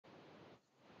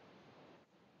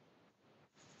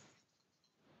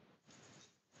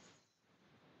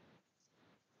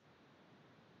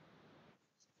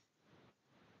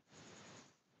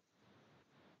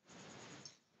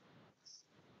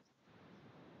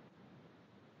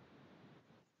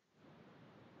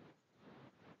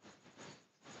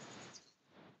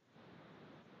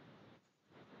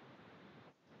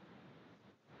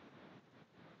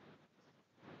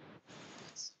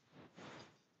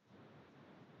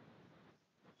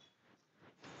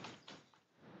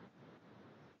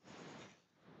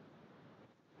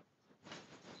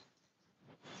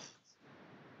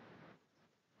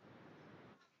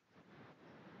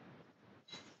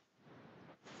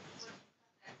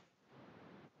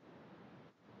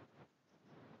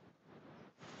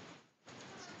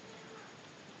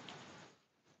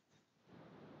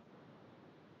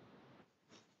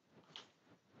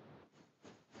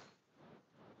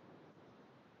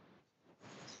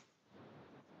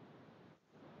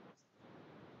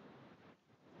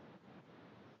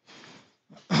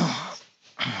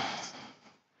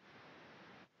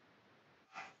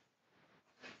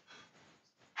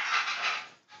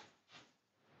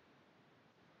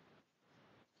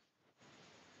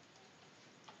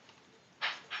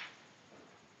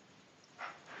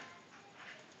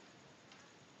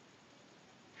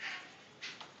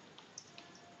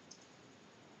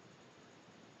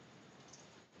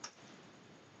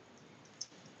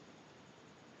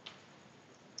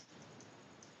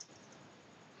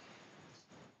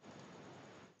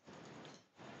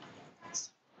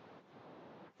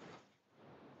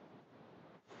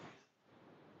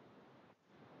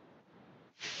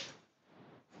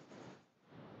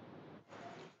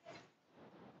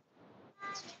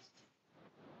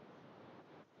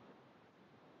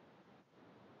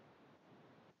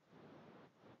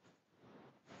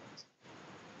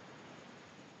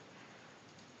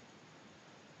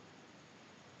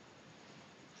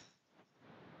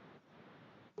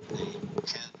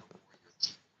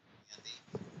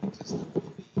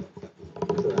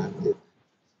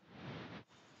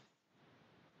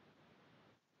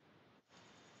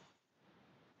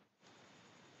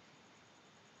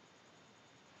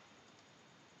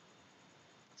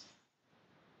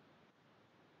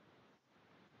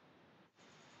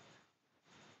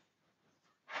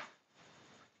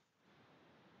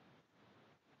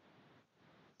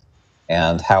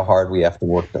and how hard we have to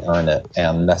work to earn it.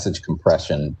 And message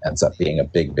compression ends up being a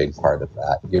big, big part of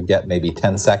that. You get maybe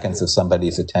 10 seconds of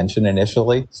somebody's attention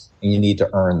initially, and you need to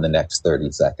earn the next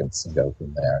 30 seconds and go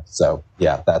from there. So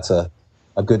yeah, that's a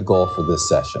good goal for this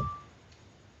session.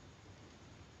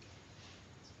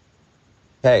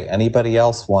 Okay, anybody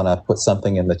else want to put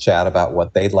something in the chat about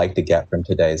what they'd like to get from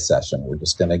today's session? We're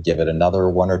just going to give it another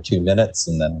 1 or 2 minutes,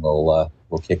 and then we'll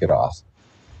kick it off.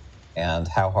 And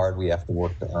how hard we have to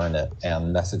work to earn it,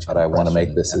 and message. But I want to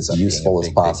make this as useful as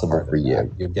possible for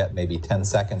you. You get maybe 10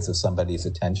 seconds of somebody's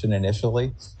attention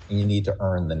initially, and you need to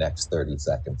earn the next 30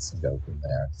 seconds and go from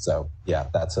there. So yeah,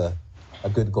 that's a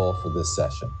good goal for this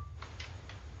session.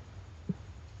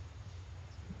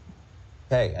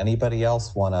 Okay, anybody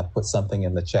else want to put something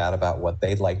in the chat about what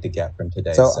they'd like to get from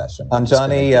today's session?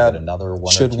 Johnny,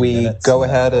 should we go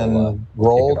ahead and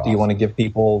roll? Do you want to give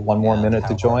people 1 more minute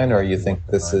to join, or you think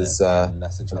this is a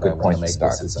good point to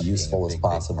start? This as useful as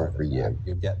possible for you.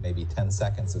 You get maybe 10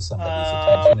 seconds of somebody's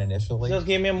attention initially. Just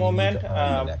give me a moment.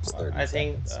 I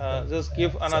think just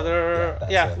give another.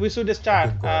 Yeah, we should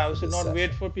start. We should not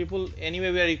wait for people. Anyway,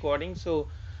 we are recording, so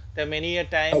there are many a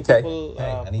time people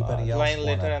join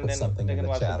later and then they can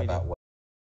watch the video.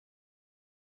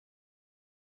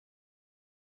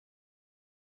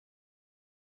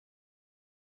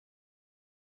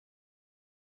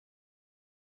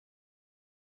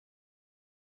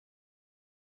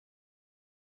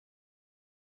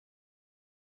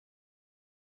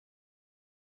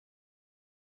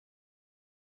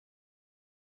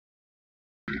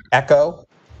 Echo.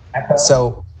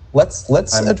 So let's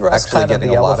address kind of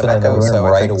the elephant in the room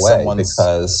right away,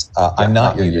 because I'm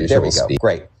not your usual speaker.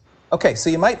 Great. Okay, so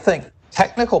you might think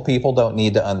technical people don't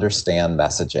need to understand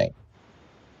messaging.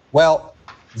 Well,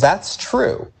 that's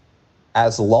true,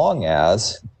 as long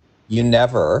as you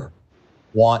never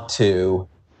want to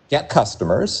get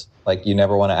customers, like you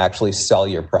never want to actually sell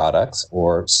your products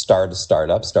or start a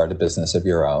startup, start a business of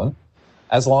your own,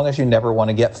 as long as you never want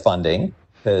to get funding,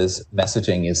 because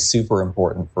messaging is super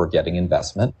important for getting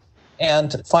investment.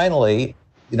 And finally,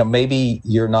 maybe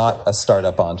you're not a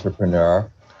startup entrepreneur,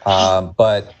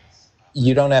 but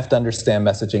you don't have to understand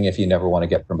messaging if you never want to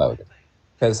get promoted,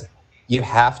 because you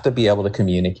have to be able to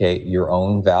communicate your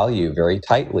own value very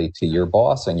tightly to your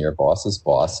boss and your boss's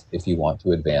boss if you want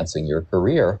to advance in your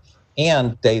career.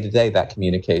 And day to day, that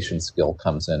communication skill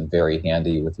comes in very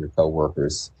handy with your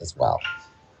coworkers as well.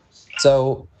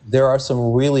 So there are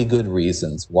some really good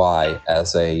reasons why,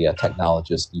 as a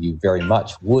technologist, you very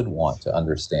much would want to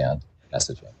understand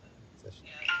messaging.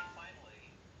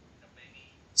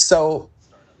 So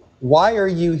why are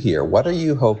you here? What are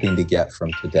you hoping to get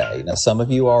from today? Now, some of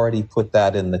you already put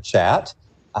that in the chat.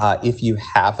 If you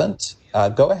haven't,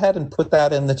 go ahead and put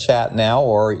that in the chat now,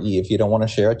 or if you don't want to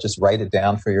share it, just write it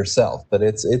down for yourself. But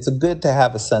it's good to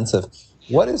have a sense of,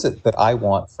 what is it that I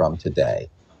want from today?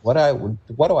 What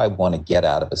do I want to get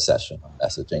out of a session on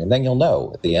messaging? And then you'll know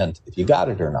at the end if you got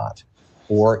it or not,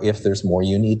 or if there's more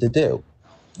you need to do.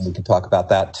 And we can talk about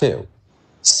that too.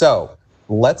 So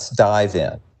let's dive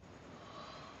in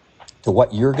to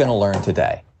what you're going to learn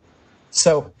today.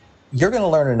 So you're going to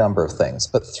learn a number of things,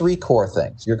 but 3 core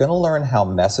things. You're going to learn how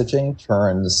messaging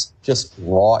turns just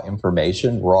raw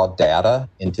information, raw data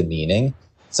into meaning.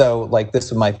 So like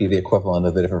this might be the equivalent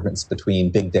of the difference between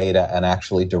big data and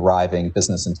actually deriving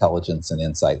business intelligence and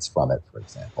insights from it, for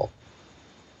example.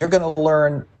 You're going to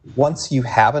learn, once you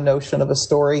have a notion of a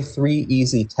story, 3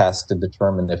 easy tests to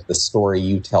determine if the story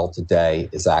you tell today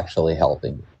is actually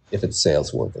helping you, if it's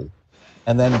salesworthy.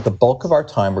 And then the bulk of our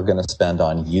time we're going to spend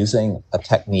on using a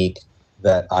technique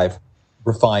that I've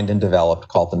refined and developed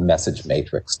called the message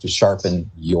matrix to sharpen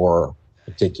your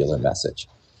particular message.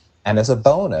 And as a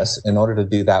bonus, in order to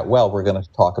do that well, we're going to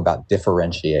talk about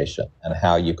differentiation and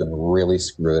how you can really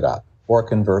screw it up, or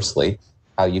conversely,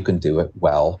 how you can do it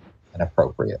well and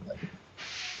appropriately.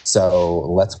 So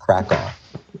let's crack on.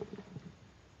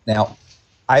 Now,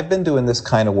 I've been doing this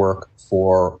kind of work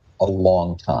for a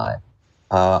long time.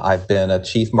 I've been a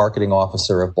chief marketing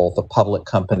officer of both a public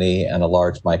company and a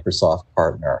large Microsoft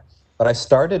partner. But I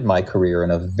started my career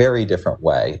in a very different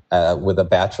way, with a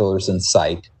bachelor's in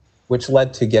psych, which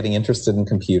led to getting interested in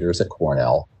computers at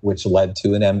Cornell, which led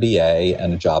to an MBA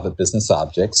and a job at Business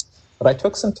Objects. But I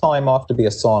took some time off to be a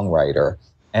songwriter,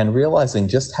 and realizing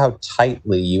just how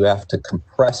tightly you have to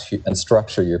compress and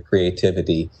structure your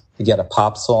creativity to get a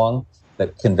pop song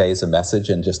that conveys a message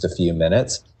in just a few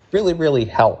minutes really, really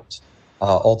helped.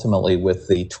 Ultimately, with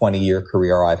the 20-year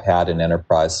career I've had in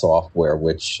enterprise software,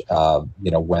 which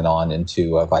went on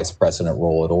into a vice president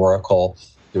role at Oracle,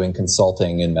 doing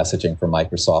consulting and messaging for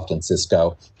Microsoft and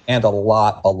Cisco, and a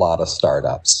lot of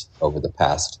startups over the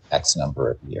past X number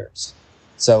of years.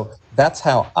 So that's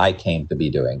how I came to be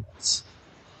doing this.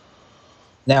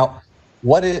 Now,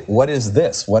 what is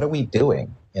this? What are we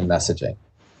doing in messaging?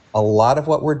 A lot of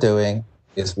what we're doing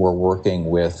is we're working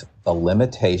with the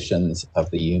limitations of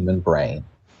the human brain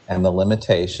and the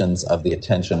limitations of the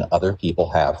attention other people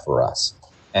have for us.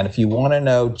 And if you want to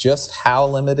know just how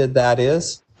limited that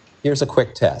is, here's a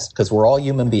quick test, because we're all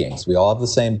human beings. We all have the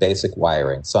same basic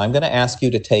wiring. So I'm going to ask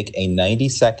you to take a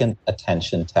 90-second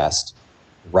attention test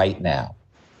right now.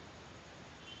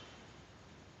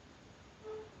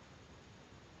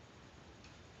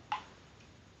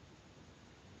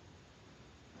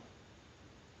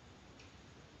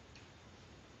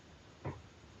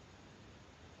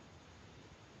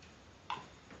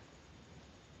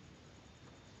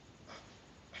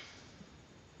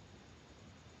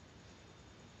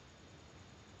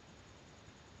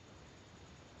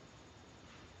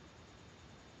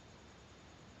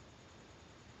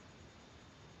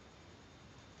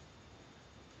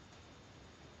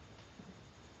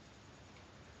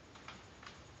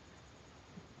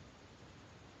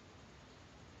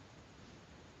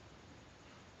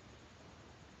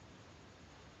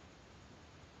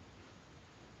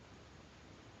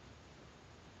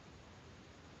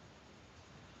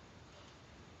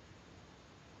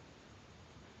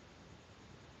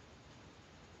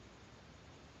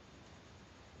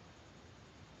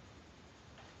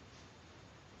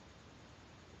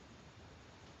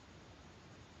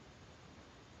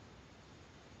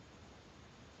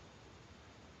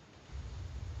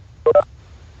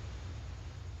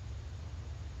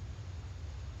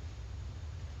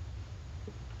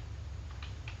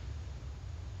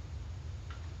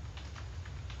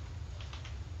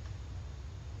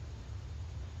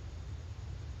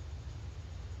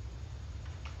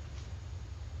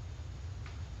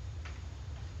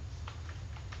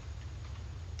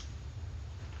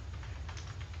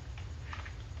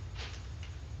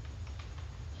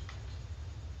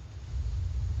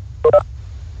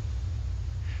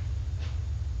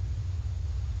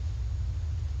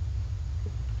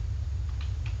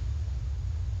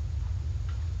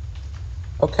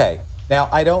 Okay, now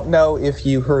I don't know if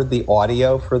you heard the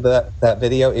audio for that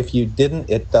video. If you didn't,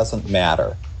 it doesn't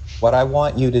matter. What I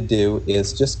want you to do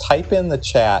is just type in the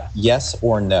chat yes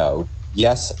or no.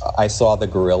 Yes, I saw the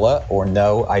gorilla, or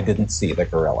no, I didn't see the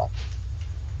gorilla.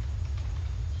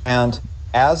 And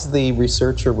as the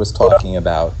researcher was talking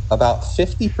about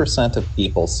 50% of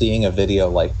people seeing a video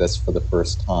like this for the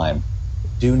first time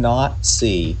do not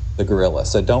see the gorilla.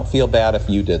 So don't feel bad if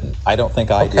you didn't. I don't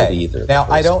think I did either. Now,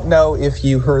 I don't know if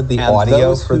you heard the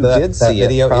audio for that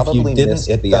video. If you didn't,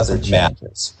 it doesn't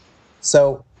matter.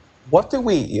 So what do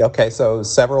we, okay, so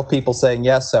several people saying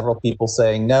yes, several people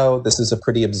saying no. This is a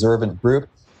pretty observant group.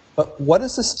 But what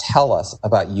does this tell us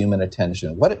about human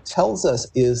attention? What it tells us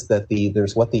is that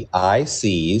there's what the eye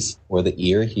sees or the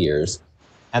ear hears,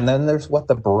 and then there's what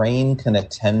the brain can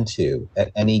attend to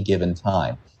at any given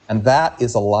time. And that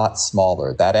is a lot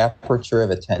smaller. That aperture of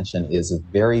attention is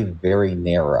very, very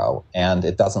narrow, and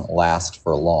it doesn't last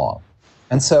for long.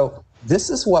 And so this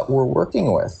is what we're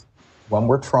working with when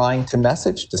we're trying to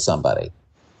message to somebody,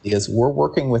 is we're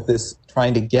working with this,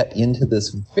 trying to get into this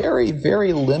very,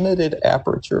 very limited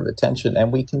aperture of attention,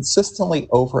 and we consistently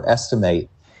overestimate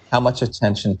how much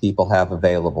attention people have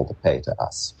available to pay to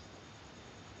us.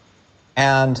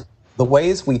 And the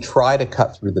ways we try to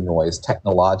cut through the noise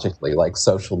technologically, like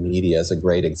social media is a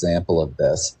great example of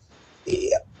this,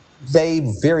 they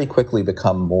very quickly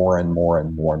become more and more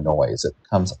and more noise. It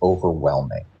becomes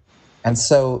overwhelming. And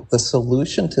so the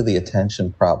solution to the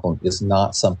attention problem is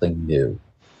not something new.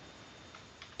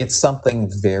 It's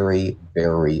something very,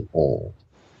 very old.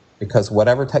 Because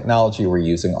whatever technology we're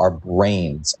using, our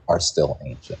brains are still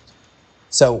ancient.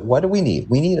 So what do we need?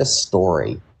 We need a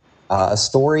story. A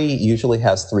story usually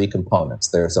has three components.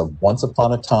 There's a once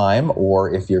upon a time,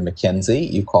 or if you're Mackenzie,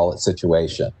 you call it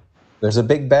situation. There's a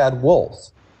big bad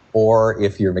wolf, or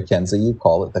if you're Mackenzie, you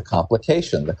call it the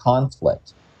complication, the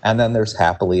conflict. And then there's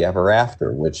happily ever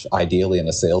after, which ideally in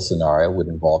a sales scenario would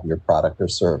involve your product or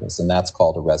service, and that's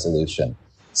called a resolution.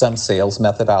 Some sales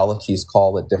methodologies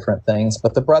call it different things,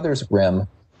 but the Brothers Grimm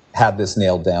had this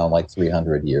nailed down like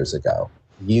 300 years ago.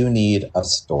 You need a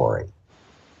story.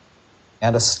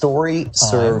 And a story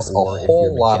serves a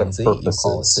whole lot of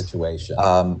purposes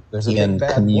in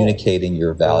communicating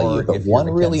your value. But one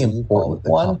really important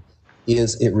one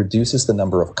is it reduces the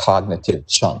number of cognitive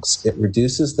chunks. It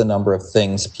reduces the number of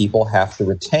things people have to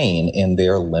retain in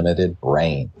their limited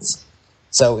brains.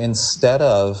 So instead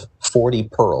of 40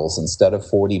 pearls, instead of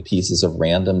 40 pieces of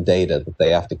random data that they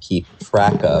have to keep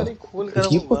track of,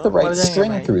 if you put the right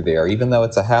string through there, even though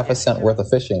it's a half a cent worth of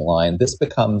fishing line, this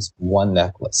becomes one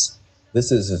necklace. This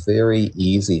is very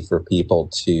easy for people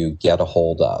to get a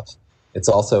hold of. It's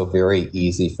also very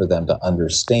easy for them to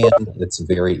understand. It's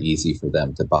very easy for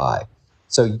them to buy.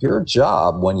 So your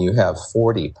job when you have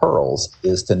 40 pearls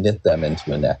is to knit them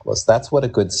into a necklace. That's what a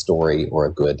good story or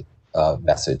a good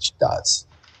message does.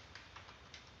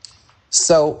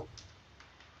 So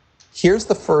here's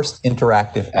the first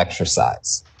interactive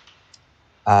exercise.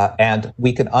 And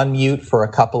we can unmute for a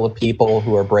couple of people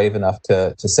who are brave enough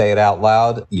to say it out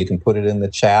loud. You can put it in the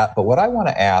chat. But what I want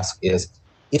to ask is,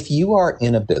 if you are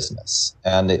in a business,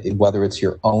 and whether it's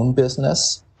your own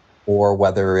business or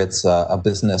whether it's a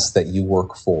business that you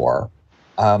work for,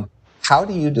 how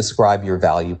do you describe your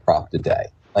value prop today?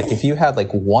 Like if you had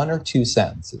like 1 or 2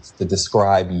 sentences to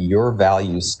describe your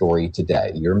value story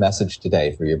today, your message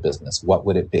today for your business, what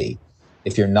would it be?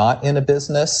 If you're not in a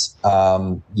business,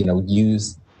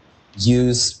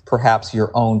 use perhaps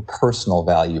your own personal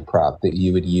value prop that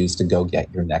you would use to go get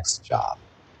your next job.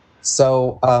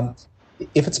 So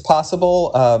if it's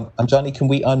possible, Anjani, can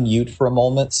we unmute for a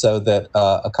moment so that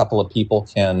a couple of people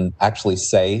can actually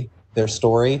say their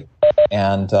story?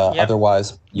 And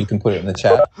otherwise, you can put it in the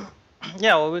chat.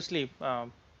 Yeah, obviously,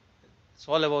 it's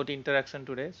all about interaction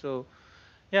today. So,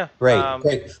 yeah. Great.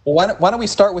 Well, why don't we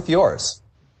start with yours?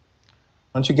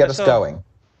 Why don't you get us going?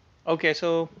 Okay.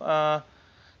 So,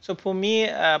 so for me,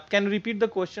 can you repeat the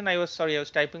question? I was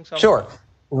typing something. Sure.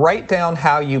 Write down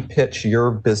how you pitch your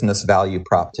business value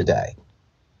prop today.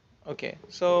 Okay.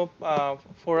 So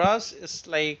for us, it's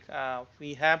like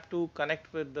we have to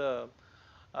connect with the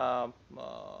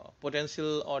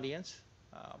potential audience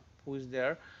who is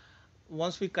there.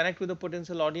 Once we connect with the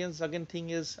potential audience, second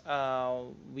thing is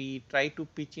we try to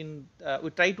pitch in. We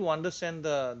try to understand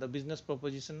the business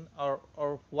proposition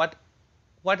or what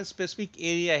specific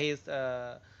area is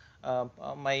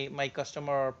my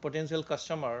customer or potential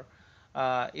customer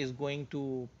is going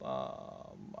to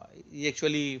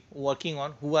actually working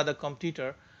on, who are the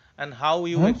competitor, and how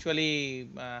you actually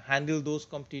handle those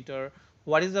competitor.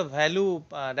 What is the value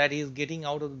that he is getting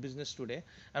out of the business today,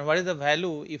 and what is the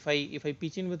value if I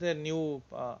pitch in with a new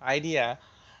idea,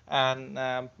 and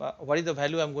what is the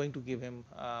value I'm going to give him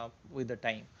with the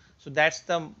time. So that's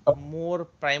the more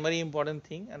primary important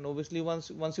thing. And obviously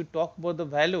once you talk about the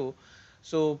value,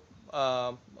 so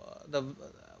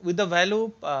with the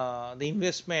value, the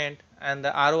investment and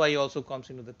the ROI also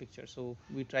comes into the picture. So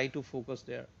we try to focus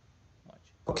there much.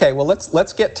 Okay, well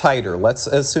let's get tighter. Let's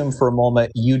assume for a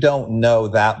moment you don't know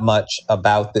that much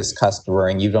about this customer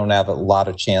and you don't have a lot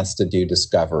of chance to do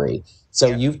discovery. So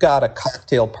you've got a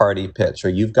cocktail party pitch or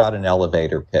you've got an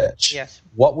elevator pitch. Yes.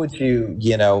 What would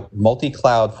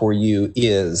multi-cloud for you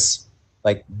is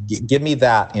like? Give me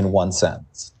that in 1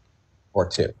 sentence or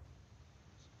 2.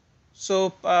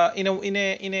 So in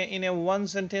a one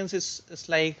sentence, it's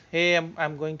like, hey,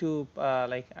 I'm going to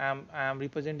I'm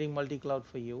representing multi-cloud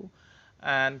for you,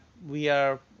 and we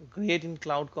are great in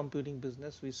cloud computing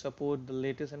business. We support the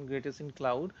latest and greatest in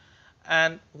cloud,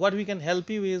 and what we can help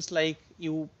you is like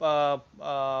we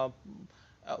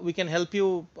can help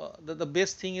you. The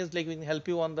best thing is like we can help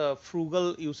you on the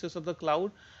frugal uses of the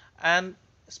cloud, and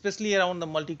especially around the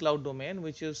multi-cloud domain,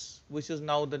 which is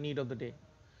now the need of the day.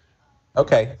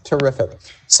 Okay, terrific.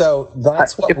 So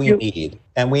that's what we need.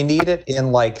 And we need it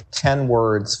in like 10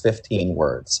 words, 15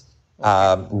 words.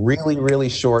 Really, really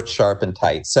short, sharp, and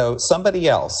tight. So somebody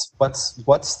else,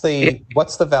 what's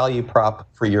the value prop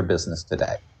for your business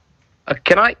today?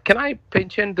 Can I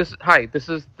pinch in this? Hi, this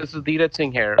is Dheeraj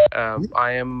Singh here.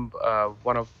 I am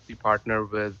one of the partner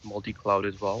with multi-cloud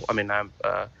as well. I mean, I'm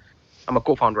a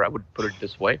co-founder. I would put it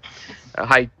this way.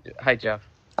 Hi, Jeff.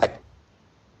 Hi.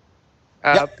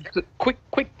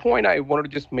 Quick point I wanted to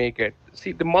just make it.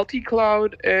 See, the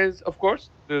multi-cloud is, of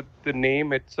course, the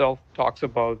name itself talks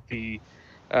about the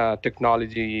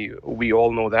technology. We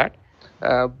all know that.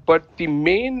 But the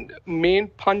main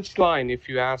punchline, if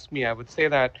you ask me, I would say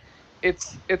that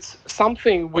it's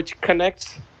something which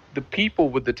connects the people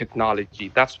with the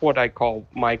technology. That's what I call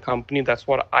my company. That's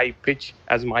what I pitch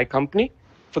as my company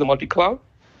for the multi-cloud.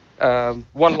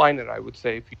 One-liner, I would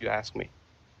say, if you ask me.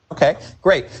 Okay,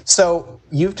 great. So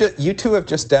you two have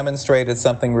just demonstrated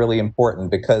something really important,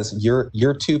 because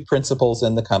you're 2 principals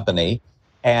in the company,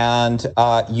 and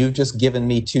you've just given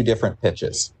me 2 different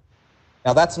pitches.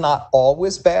 Now that's not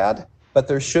always bad, but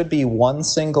there should be one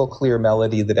single clear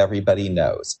melody that everybody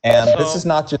knows. And this is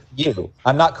not just you.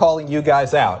 I'm not calling you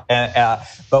guys out.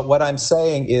 But what I'm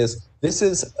saying is this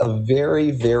is a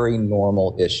very, very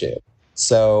normal issue.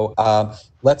 So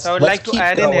let's. So I would like to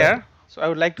add in here. So I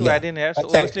would like to add in here. So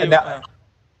okay.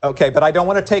 Okay, but I don't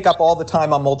want to take up all the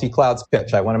time on multi-cloud's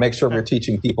pitch. I want to make sure we're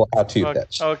teaching people how to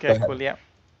pitch. Okay, cool. Yeah.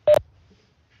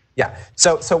 Yeah.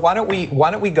 So why don't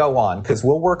we go on, because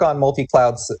we'll work on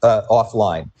multi-clouds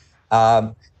offline.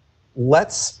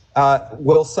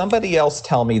 Will somebody else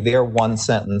tell me their 1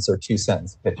 sentence or 2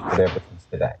 sentence pitch for their business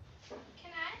today?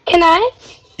 Can I?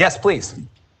 Yes, please.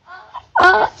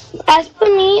 As per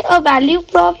me, a value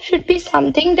prop should be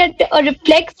something that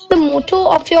reflects the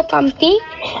motto of your company,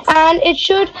 and it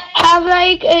should have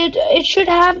it should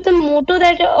have the motto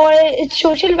that, or its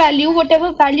social value,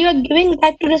 whatever value you're giving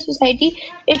back to the society,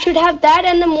 it should have that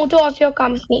and the motto of your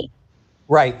company.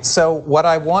 Right. So what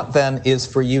I want then is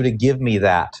for you to give me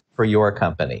that for your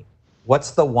company.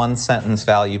 What's the 1 sentence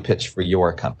value pitch for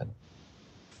your company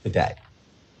today?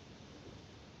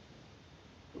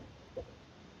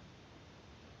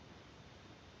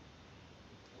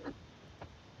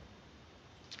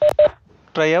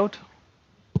 Try out.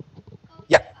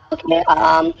 Yeah. Okay.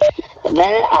 I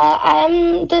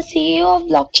am the CEO of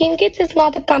Blockchain Kids. It's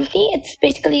not a company. It's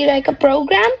basically like a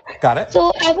program. Got it.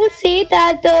 So I would say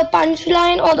that the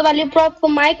punchline or the value prop for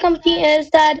my company is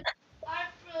that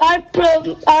our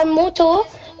motto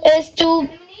is to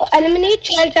eliminate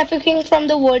child trafficking from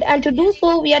the world, and to do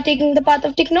so, we are taking the path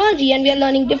of technology, and we are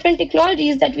learning different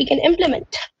technologies that we can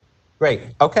implement. Great.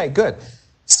 Okay, good.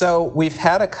 So we've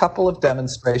had a couple of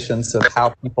demonstrations of how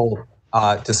people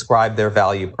describe their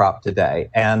value prop today.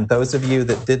 And those of you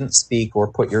that didn't speak or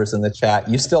put yours in the chat,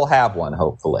 you still have one,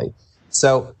 hopefully.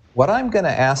 So what I'm going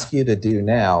to ask you to do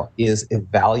now is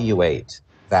evaluate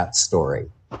that story,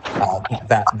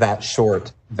 that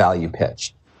short value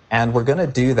pitch. And we're going to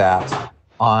do that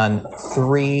on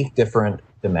 3 different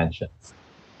dimensions.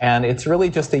 And it's really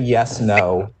just a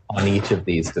yes/no on each of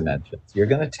these dimensions. You're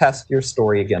going to test your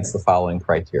story against the following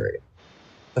criteria.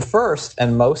 The first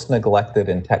and most neglected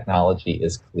in technology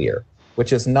is clear,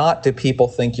 which is not do people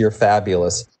think you're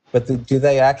fabulous, but do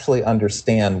they actually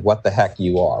understand what the heck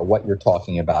you are, what you're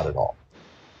talking about at all.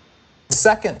 The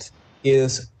second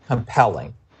is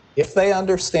compelling. If they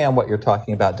understand what you're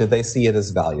talking about, do they see it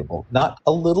as valuable? Not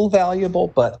a little valuable,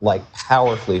 but like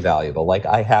powerfully valuable. Like,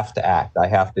 I have to act. I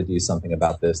have to do something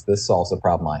about this. This solves a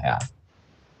problem I have.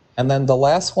 And then the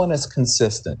last one is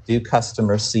consistent. Do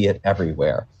customers see it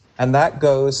everywhere? And that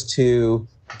goes to,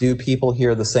 do people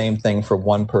hear the same thing from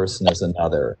one person as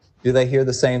another? Do they hear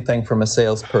the same thing from a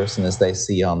salesperson as they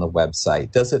see on the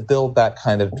website? Does it build that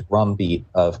kind of drumbeat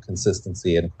of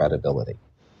consistency and credibility?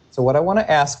 So what I want to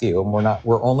ask you, and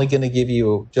we're only going to give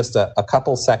you just a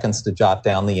couple seconds to jot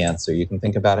down the answer. You can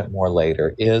think about it more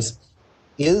later. Is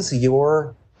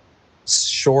your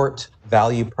short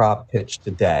value prop pitch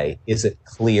today, is it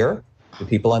clear? Do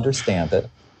people understand it?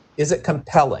 Is it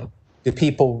compelling? Do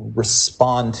people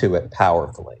respond to it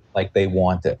powerfully, like they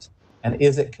want it? And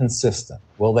is it consistent?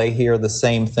 Will they hear the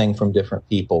same thing from different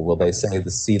people? Will they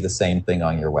see the same thing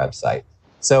on your website?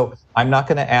 So I'm not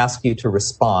going to ask you to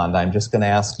respond. I'm just going to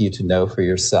ask you to know for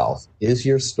yourself, is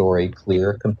your story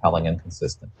clear, compelling, and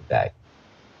consistent today?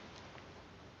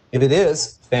 If it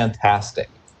is, fantastic.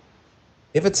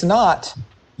 If it's not,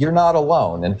 you're not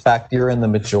alone. In fact, you're in the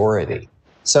majority.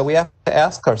 So we have to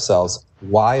ask ourselves,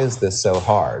 why is this so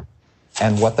hard?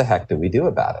 And what the heck do we do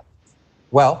about it?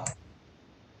 Well,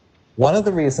 one of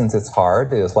the reasons it's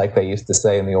hard is, like they used to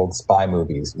say in the old spy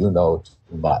movies, you know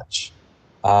too much.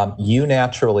 You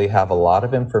naturally have a lot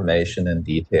of information and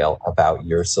detail about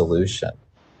your solution.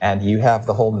 And you have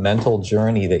the whole mental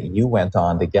journey that you went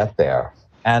on to get there.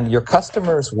 And your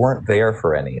customers weren't there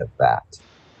for any of that.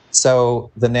 So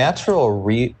the natural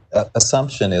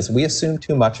assumption is we assume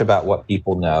too much about what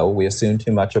people know. We assume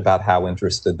too much about how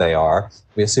interested they are.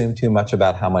 We assume too much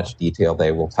about how much detail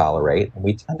they will tolerate. And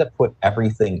we tend to put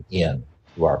everything in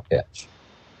to our pitch,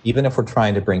 even if we're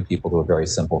trying to bring people to a very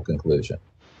simple conclusion.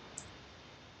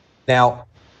 Now,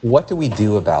 what do we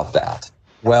do about that?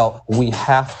 Well, we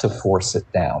have to force it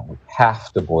down. We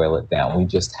have to boil it down. We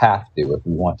just have to if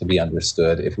we want to be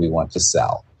understood, if we want to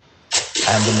sell.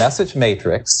 And the message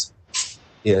matrix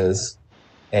is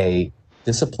a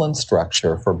disciplined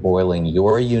structure for boiling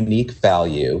your unique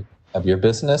value of your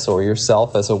business or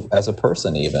yourself as a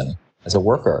person, even as a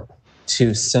worker,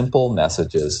 to simple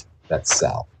messages that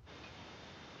sell.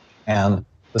 And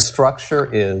the structure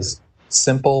is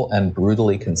simple and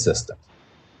brutally consistent.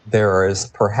 There is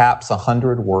perhaps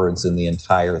 100 words in the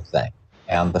entire thing,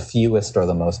 and the fewest are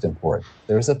the most important.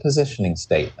 There's a positioning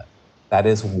statement that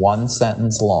is 1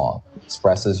 sentence long,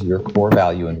 expresses your core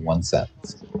value in 1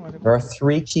 sentence. There are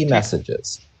 3 key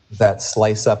messages that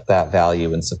slice up that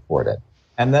value and support it.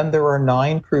 And then there are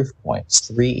 9 proof points,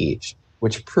 3 each,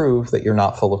 which prove that you're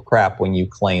not full of crap when you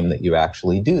claim that you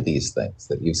actually do these things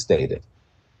that you've stated.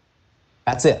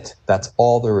 That's it. That's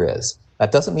all there is.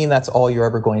 That doesn't mean that's all you're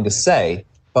ever going to say,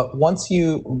 but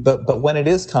but when it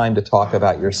is time to talk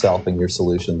about yourself and your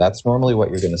solution, that's normally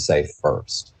what you're going to say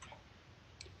first.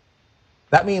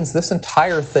 That means this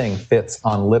entire thing fits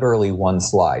on literally one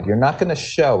slide. You're not going to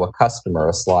show a customer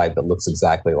a slide that looks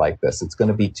exactly like this. It's going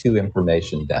to be too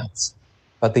information dense.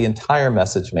 But the entire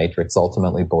message matrix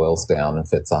ultimately boils down and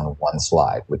fits on one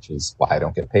slide, which is why I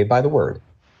don't get paid by the word.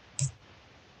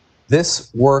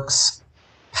 This works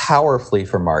powerfully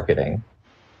for marketing,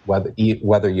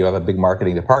 whether you have a big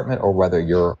marketing department or whether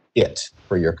you're it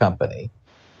for your company,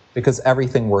 because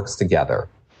everything works together.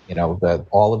 You know,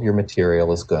 all of your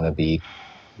material is going to be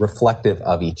reflective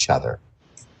of each other.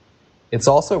 It's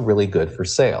also really good for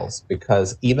sales,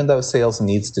 because even though sales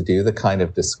needs to do the kind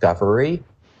of discovery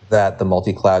that the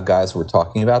multi-cloud guys were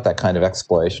talking about, that kind of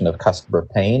exploration of customer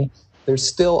pain, there's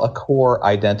still a core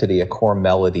identity, a core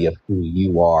melody of who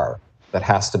you are that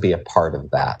has to be a part of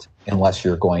that, unless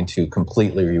you're going to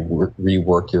completely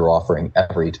rework your offering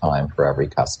every time for every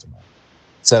customer.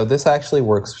 So this actually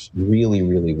works really,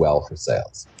 really well for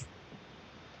sales.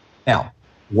 Now,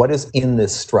 what is in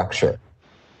this structure?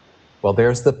 Well,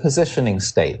 there's the positioning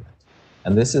statement,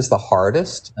 and this is the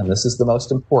hardest, and this is the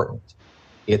most important.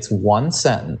 It's one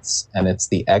sentence, and it's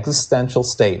the existential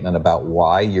statement about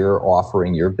why you're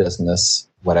offering your business,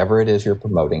 whatever it is you're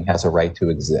promoting, has a right to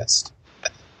exist.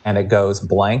 And it goes,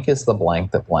 blank is the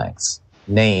blank that blanks.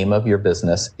 Name of your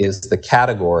business is the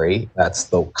category, that's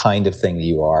the kind of thing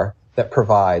you are, that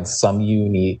provides some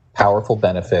unique, powerful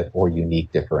benefit or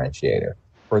unique differentiator.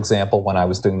 For example, when I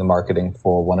was doing the marketing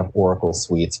for one of Oracle's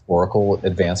suites, Oracle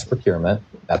Advanced Procurement,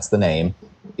 that's the name,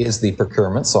 is the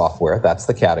procurement software, that's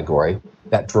the category,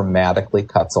 that dramatically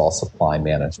cuts all supply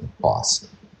management costs.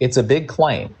 It's a big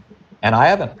claim, and I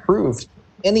haven't proved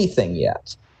anything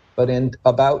yet, but in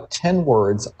about 10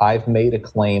 words, I've made a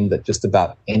claim that just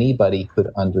about anybody could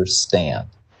understand.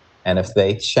 And if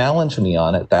they challenge me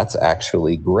on it, that's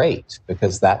actually great,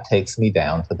 because that takes me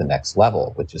down to the next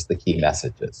level, which is the key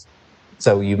messages.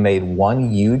 So you made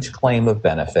one huge claim of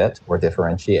benefit or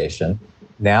differentiation.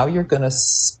 Now you're going to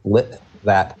split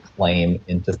that claim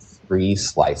into 3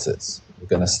 slices. You're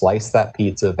going to slice that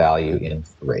pizza value in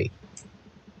 3.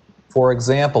 For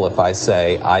example, if I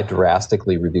say, I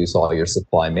drastically reduce all your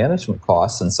supply management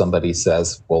costs, and somebody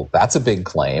says, well, that's a big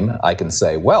claim, I can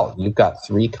say, well, you've got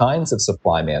 3 kinds of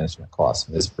supply management costs,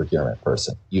 Ms. Procurement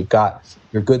Person. You've got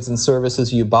your goods and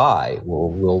services you buy,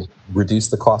 we'll reduce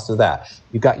the cost of that.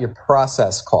 You've got your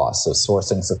process costs of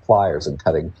sourcing suppliers and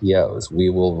cutting POs. We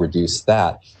will reduce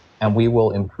that. And we will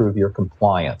improve your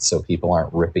compliance so people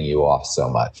aren't ripping you off so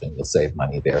much, and you'll save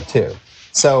money there too.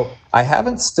 So I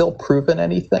haven't still proven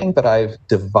anything, but I've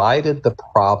divided the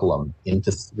problem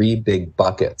into 3 big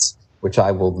buckets, which I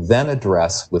will then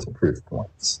address with proof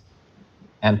points.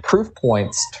 And proof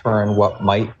points turn what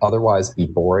might otherwise be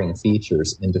boring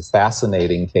features into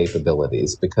fascinating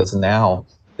capabilities, because now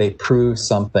they prove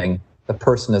something the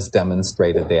person has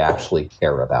demonstrated they actually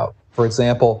care about. For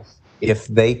example, if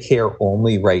they care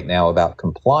only right now about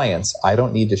compliance, I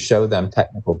don't need to show them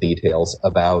technical details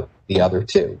about the other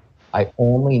 2. I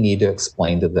only need to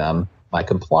explain to them my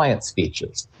compliance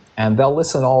features. And they'll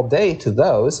listen all day to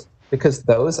those, because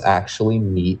those actually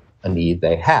meet a need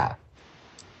they have.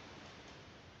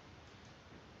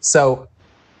 So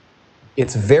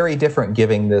it's very different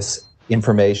giving this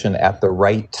information at the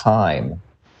right time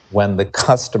when the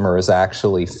customer has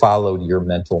actually followed your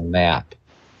mental map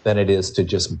than it is to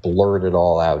just blurt it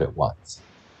all out at once.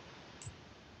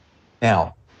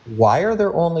 Now, why are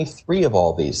there only 3 of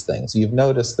all these things? You've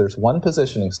noticed there's 1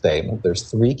 positioning statement, there's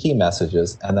 3 key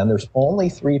messages, and then there's only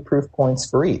 3 proof points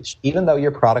for each, even though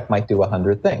your product might do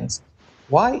 100 things.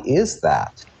 Why is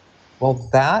that? Well,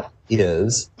 that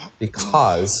is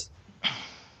because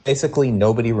basically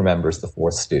nobody remembers the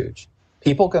 4th stooge.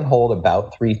 People can hold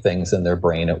about 3 things in their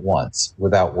brain at once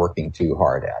without working too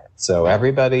hard at it. So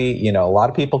everybody, a lot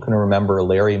of people can remember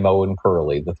Larry, Moe, and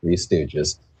Curly, the 3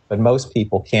 stooges, but most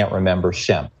people can't remember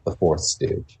Shemp, the 4th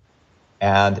stooge.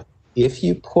 And if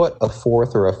you put a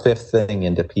 4th or a 5th thing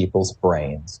into people's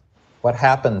brains, what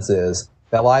happens is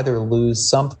they'll either lose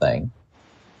something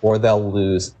or they'll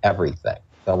lose everything.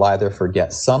 They'll either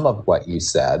forget some of what you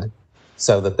said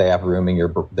so that they have room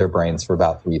in their brains for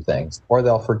about 3 things, or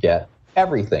they'll forget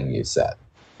everything you said.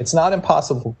 It's not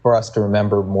impossible for us to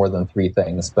remember more than 3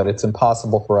 things, but it's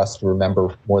impossible for us to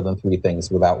remember more than 3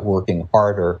 things without working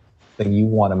harder than you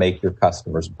want to make your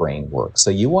customer's brain work. So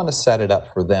you want to set it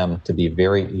up for them to be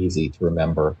very easy to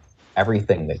remember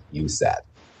everything that you said.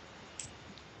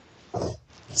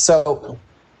 So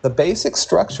the basic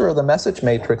structure of the message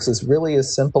matrix is really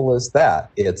as simple as that.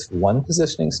 It's one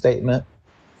positioning statement,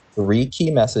 3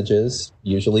 key messages,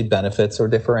 usually benefits or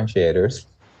differentiators,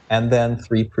 and then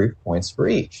 3 proof points for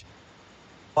each.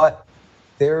 But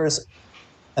there's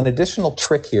an additional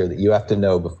trick here that you have to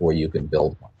know before you can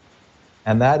build one.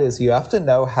 And that is, you have to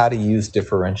know how to use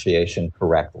differentiation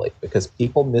correctly, because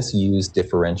people misuse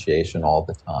differentiation all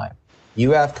the time.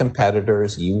 You have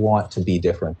competitors, you want to be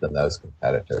different than those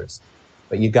competitors,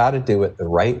 but you got to do it the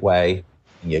right way,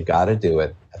 and you got to do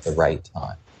it at the right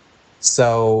time.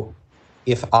 So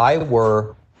if I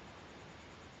were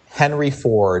Henry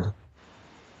Ford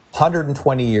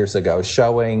 120 years ago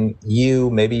showing you,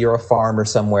 maybe you're a farmer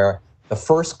somewhere, the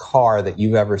first car that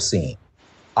you've ever seen,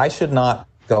 I should not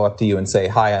go up to you and say,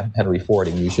 hi, I'm Henry Ford,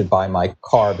 and you should buy my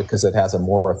car because it has a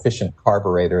more efficient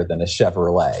carburetor than a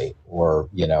Chevrolet or,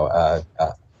 a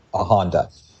Honda.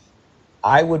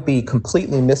 I would be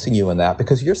completely missing you in that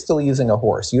because you're still using a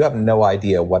horse. You have no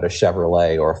idea what a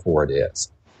Chevrolet or a Ford is.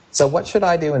 So what should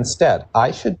I do instead?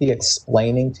 I should be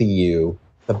explaining to you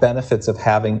the benefits of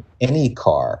having any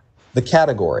car, the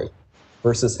category,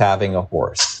 versus having a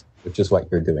horse, which is what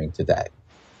you're doing today.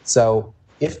 So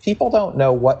if people don't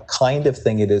know what kind of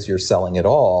thing it is you're selling at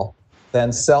all,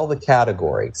 then sell the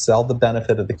category, sell the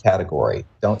benefit of the category.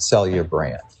 Don't sell your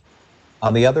brand.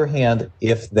 On the other hand,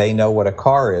 if they know what a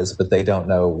car is, but they don't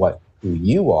know who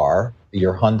you are,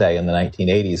 your Hyundai in the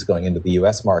 1980s going into the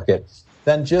US market,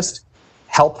 then just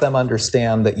help them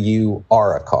understand that you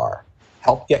are a car.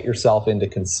 Help get yourself into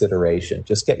consideration.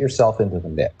 Just get yourself into the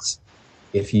mix.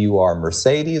 If you are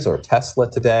Mercedes or Tesla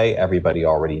today, everybody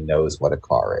already knows what a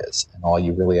car is. And all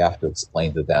you really have to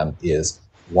explain to them is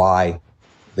why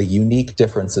the unique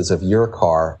differences of your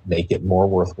car make it more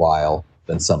worthwhile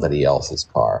than somebody else's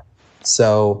car.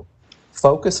 So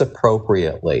focus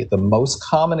appropriately. The most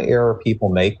common error people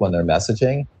make when they're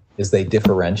messaging is they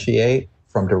differentiate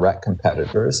from direct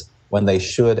competitors when they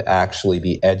should actually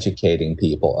be educating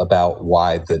people about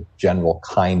why the general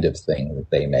kind of thing that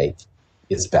they make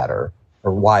is better,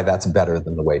 or why that's better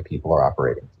than the way people are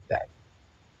operating today.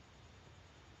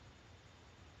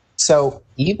 So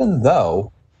even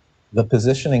though the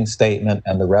positioning statement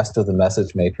and the rest of the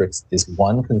message matrix is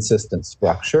one consistent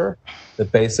structure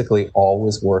that basically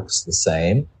always works the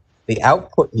same, the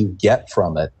output you get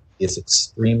from it is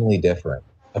extremely different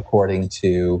according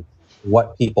to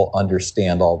what people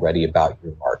understand already about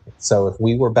your market. So if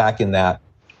we were back in that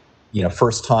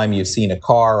first time you've seen a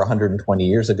car 120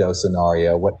 years ago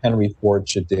scenario, what Henry Ford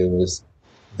should do is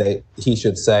he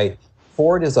should say,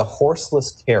 Ford is a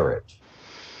horseless carriage.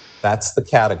 That's the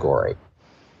category.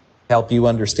 Help you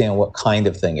understand what kind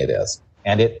of thing it is.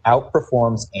 And it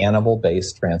outperforms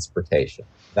animal-based transportation.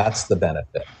 That's the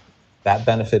benefit. That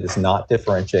benefit is not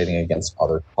differentiating against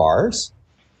other cars.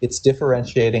 It's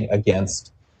differentiating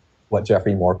against what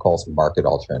Jeffrey Moore calls market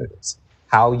alternatives,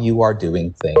 how you are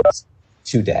doing things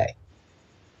today.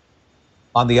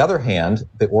 On the other hand,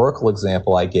 the Oracle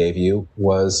example I gave you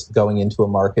was going into a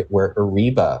market where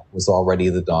Ariba was already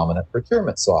the dominant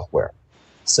procurement software.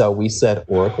 So we said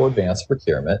Oracle Advanced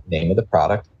Procurement, name of the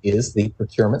product, is the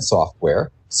procurement software,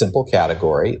 simple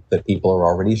category that people are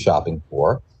already shopping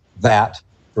for. That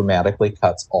dramatically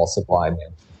cuts all supply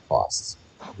management costs.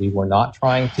 We were not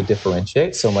trying to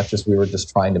differentiate so much as we were just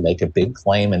trying to make a big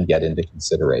claim and get into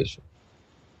consideration.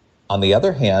 On the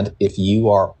other hand, if you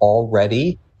are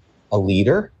already a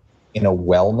leader in a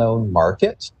well-known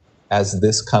market, as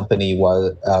this company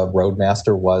was,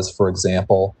 Roadmaster was, for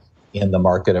example, in the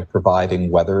market of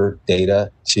providing weather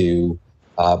data to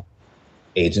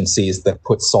agencies that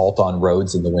put salt on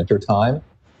roads in the wintertime,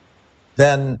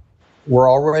 then we're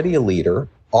already a leader.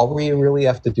 All we really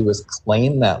have to do is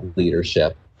claim that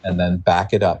leadership and then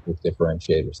back it up with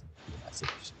differentiators and key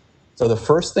messages. So the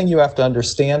first thing you have to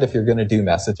understand if you're going to do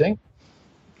messaging,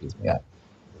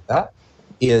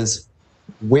 is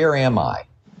where am I?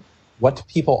 What do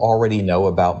people already know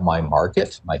about my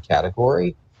market, my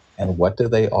category, and what do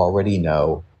they already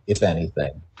know, if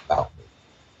anything, about me?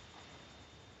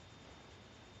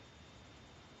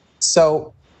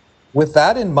 So with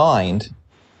that in mind,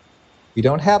 we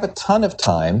don't have a ton of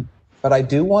time, but I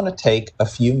do want to take a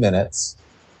few minutes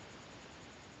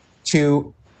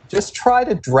to just try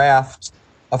to draft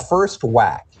a first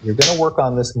whack. You're going to work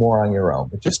on this more on your own,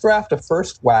 but just draft a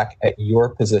first whack at your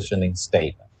positioning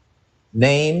statement.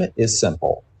 Name is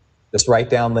simple. Just write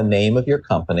down the name of your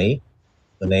company,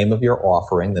 the name of your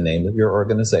offering, the name of your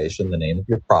organization, the name of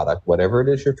your product, whatever it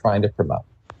is you're trying to promote.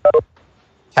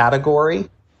 Category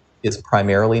is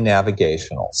primarily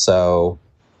navigational. So,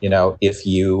 if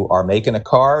you are making a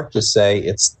car, just say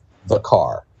it's the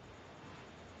car.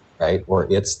 right?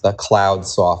 Or it's the cloud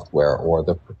software or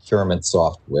the procurement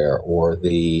software or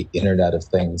the Internet of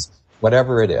Things,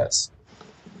 whatever it is.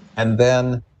 And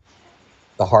then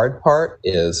the hard part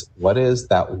is, what is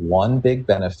that one big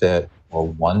benefit or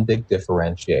one big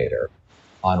differentiator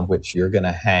on which you're going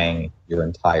to hang your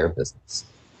entire business?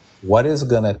 What is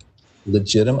going to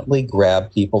legitimately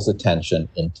grab people's attention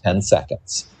in 10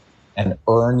 seconds and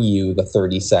earn you the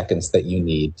 30 seconds that you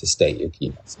need to state your key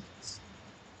messages?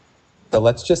 So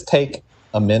let's just take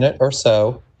a minute or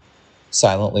so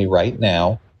silently right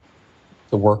now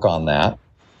to work on that.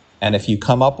 And if you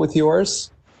come up with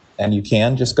yours, and you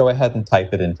can, just go ahead and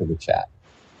type it into the chat.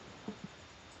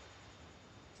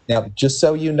 Now, just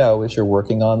so you know, as you're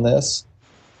working on this,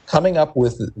 coming up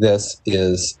with this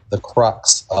is the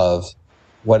crux of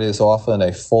what is often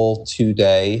a full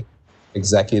 2-day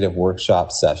executive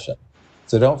workshop session.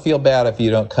 So don't feel bad if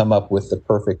you don't come up with the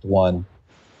perfect one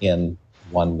in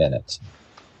 1 minute.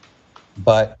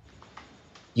 But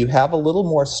you have a little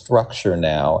more structure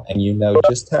now, and you know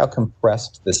just how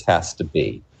compressed this has to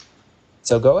be.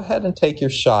 So go ahead and take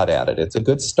your shot at it. It's a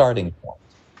good starting point.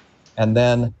 And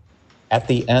then at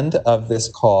the end of this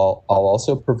call, I'll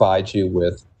also provide you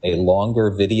with a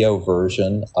longer video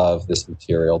version of this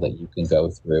material that you can go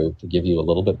through to give you a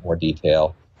little bit more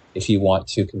detail if you want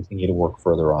to continue to work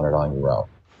further on it on your own.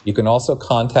 You can also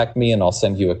contact me and I'll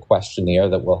send you a questionnaire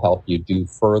that will help you do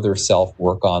further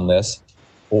self-work on this,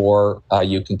 or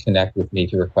you can connect with me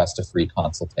to request a free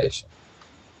consultation.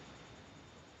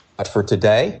 But for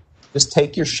today, just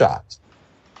take your shot.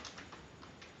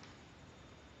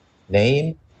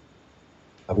 Name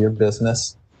of your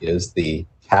business is the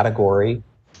category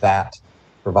that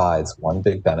provides one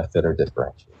big benefit or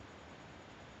differentiator.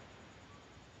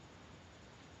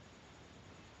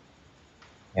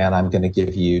 And I'm going to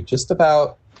give you just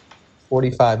about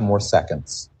 45 more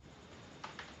seconds.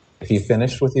 If you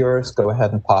finished with yours, go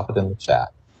ahead and pop it in the chat.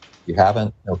 If you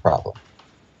haven't, no problem.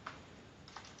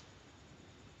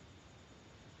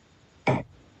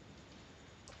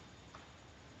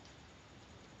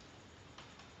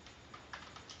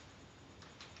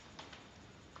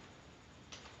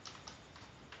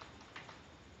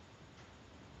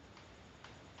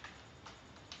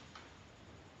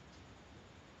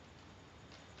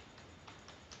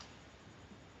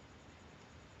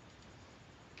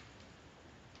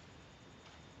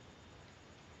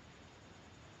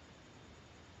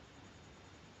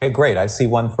 Okay, great. I see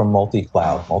one from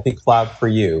multi-cloud. Multi-cloud for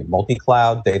you.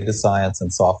 Multi-cloud, data science,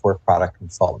 and software product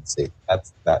consultancy.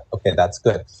 Okay, that's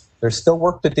good. There's still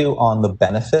work to do on the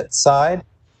benefit side,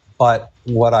 but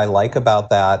what I like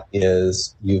about that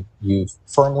is you've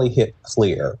firmly hit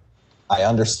clear. I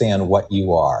understand what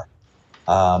you are.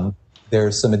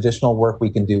 There's some additional work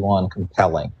we can do on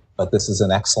compelling, but this is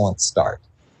an excellent start.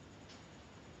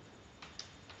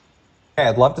 Okay,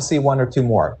 I'd love to see one or two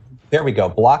more. There we go.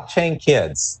 Blockchain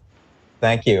Kids,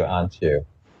 thank you, Anshu,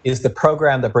 is the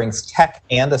program that brings tech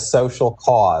and a social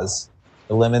cause,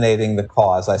 eliminating the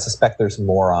cause. I suspect there's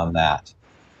more on that.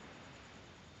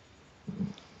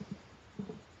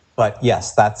 But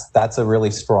yes, that's a really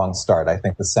strong start. I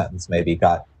think the sentence maybe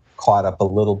got caught up a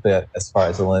little bit as far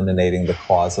as eliminating the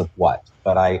cause of what.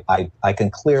 But I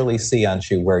can clearly see,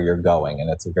 Anshu, where you're going, and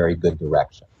it's a very good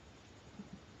direction.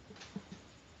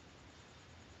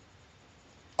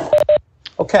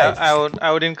 Okay.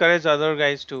 I would encourage other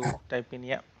guys to type in,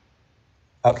 yeah.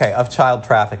 Okay, of child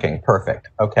trafficking, perfect.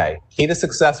 Okay, key to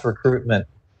success recruitment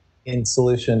in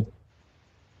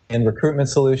recruitment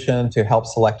solution to help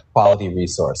select quality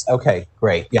resource. Okay,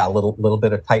 great. Yeah, a little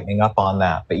bit of tightening up on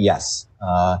that, but yes.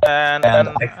 And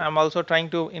I'm also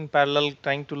in parallel,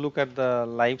 trying to look at the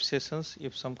live sessions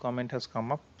if some comment has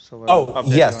come up. So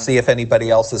yes, see if anybody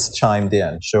else has chimed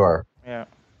in. Sure. Yeah.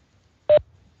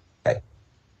 Okay.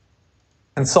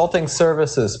 Consulting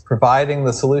services, providing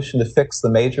the solution to fix the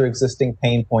major existing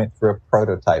pain point through a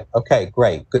prototype. Okay,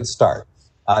 great, good start.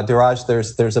 Diraj,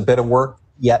 there's a bit of work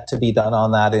yet to be done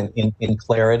on that in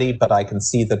clarity, but I can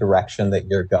see the direction that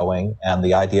you're going and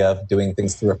the idea of doing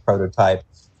things through a prototype,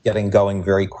 getting going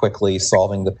very quickly,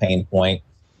 solving the pain point.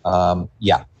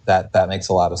 Yeah, that makes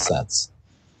a lot of sense.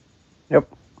 Yep.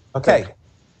 Okay,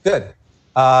 good.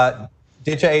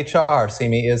 DigiHR,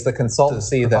 Simi, is the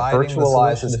consultancy that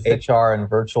virtualizes HR and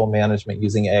virtual management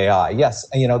using AI. Yes,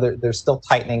 and there's still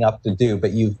tightening up to do, but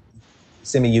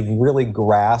Simi, you've really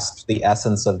grasped the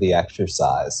essence of the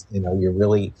exercise. You're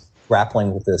really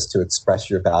grappling with this to express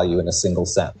your value in a single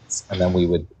sentence. And then we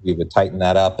would tighten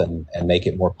that up and make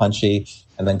it more punchy,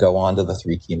 and then go on to the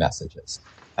 3 key messages.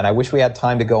 And I wish we had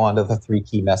time to go on to the 3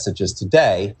 key messages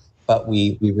today, but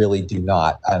we really do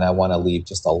not. And I want to leave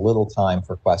just a little time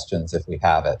for questions if we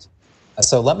have it.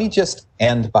 So let me just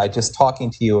end by just talking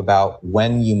to you about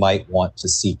when you might want to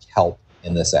seek help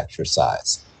in this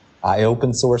exercise. I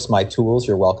open source my tools.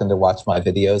 You're welcome to watch my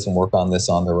videos and work on this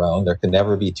on their own. There can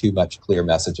never be too much clear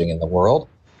messaging in the world.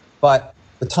 But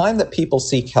the time that people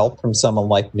seek help from someone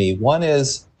like me, one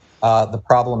is the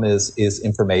problem is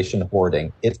information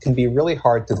hoarding. It can be really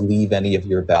hard to leave any of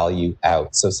your value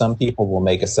out. So some people will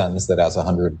make a sentence that has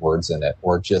 100 words in it,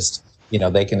 or just,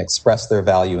 they can express their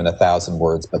value in 1,000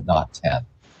 words, but not 10.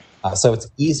 So it's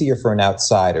easier for an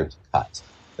outsider to cut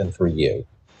than for you.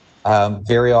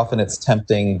 Very often it's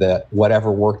tempting that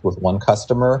whatever worked with one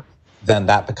customer, then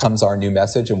that becomes our new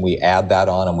message, and we add that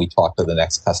on and we talk to the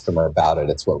next customer about it.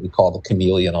 It's what we call the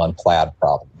chameleon on plaid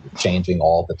problem. You're changing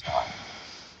all the time.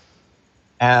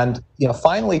 And,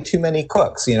 finally, too many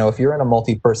cooks. If you're in a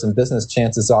multi-person business,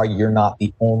 chances are you're not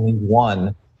the only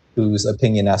one whose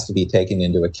opinion has to be taken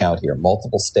into account here.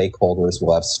 Multiple stakeholders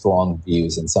will have strong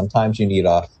views, and sometimes you need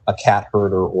a cat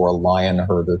herder or a lion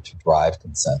herder to drive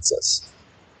consensus.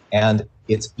 And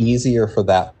it's easier for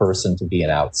that person to be an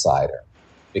outsider,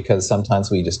 because sometimes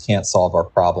we just can't solve our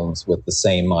problems with the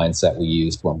same mindset we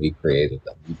used when we created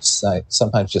them. You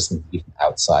sometimes just need an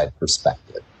outside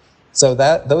perspective. So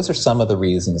those are some of the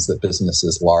reasons that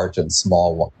businesses large and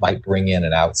small might bring in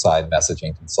an outside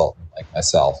messaging consultant like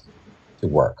myself to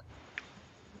work.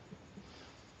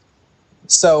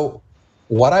 So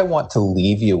what I want to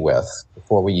leave you with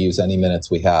before we use any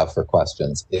minutes we have for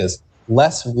questions is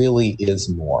less really is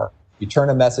more. You turn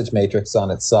a message matrix on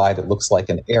its side, it looks like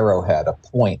an arrowhead, a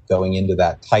point going into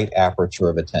that tight aperture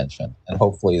of attention, and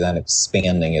hopefully then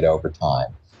expanding it over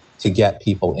time to get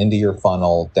people into your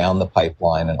funnel, down the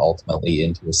pipeline, and ultimately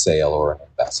into a sale or an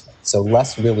investment. So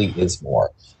less really is more.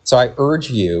 So I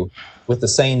urge you, with the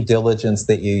same diligence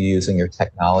that you use in your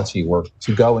technology work,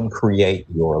 to go and create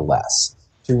your less,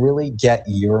 to really get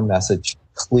your message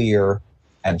clear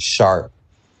and sharp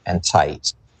and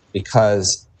tight,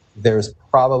 because there's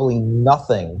probably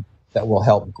nothing that will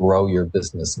help grow your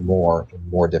business more in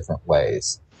more different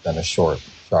ways than a short,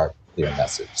 sharp, clear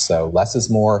message. So less is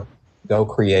more. Go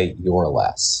create your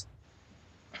less.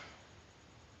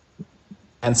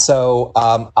 And so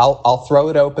I'll throw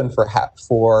it open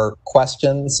for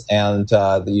questions, and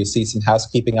you see some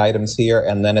housekeeping items here,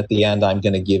 and then at the end I'm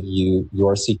going to give you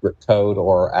your secret code,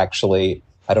 or actually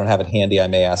I don't have it handy. I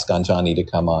may ask Anjani to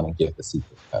come on and give the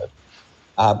secret code.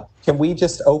 Can we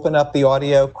just open up the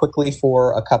audio quickly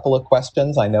for a couple of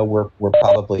questions? I know we're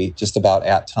probably just about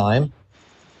at time.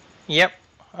 Yep.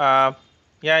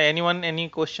 Yeah, anyone, any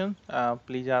question?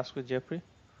 Please ask with Jeffrey.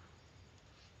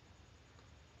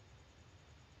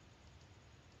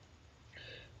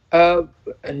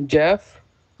 Jeff?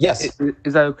 Yes.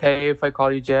 Is that okay if I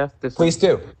call you Jeff? Please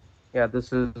do. Yeah,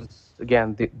 this is,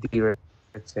 again, the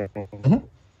saying.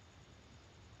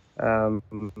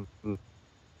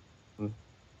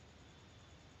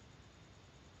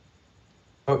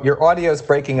 Your audio is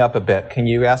breaking up a bit. Can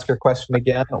you ask your question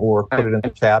again or put it in the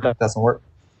chat if it doesn't work?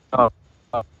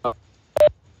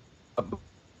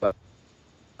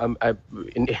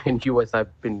 In US,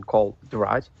 I've been called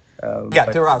Diraj. Yeah,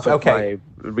 Diraj, okay.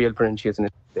 My real pronunciation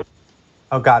is...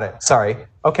 Oh, got it. Sorry.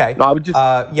 Okay. No, I would just...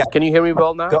 yeah. Can you hear me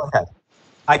well now? Go ahead.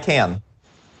 I can.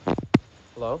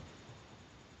 Hello?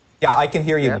 Yeah, I can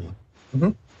hear you. Yeah.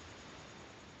 Mm-hmm.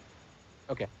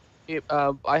 Okay.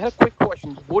 I have a quick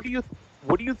question. What do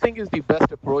you think is the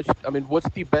best approach? I mean, what's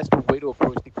the best way to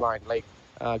approach the client? Like,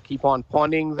 keep on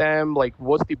pawning them? Like,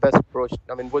 what's the best approach?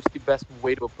 I mean, what's the best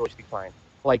way to approach the client?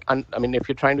 Like, I mean, if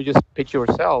you're trying to just pitch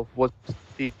yourself, what's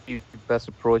the best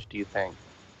approach, do you think?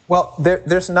 Well,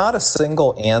 there's not a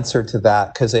single answer to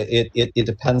that, because it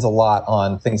depends a lot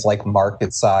on things like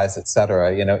market size, et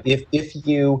cetera. If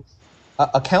you...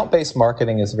 account-based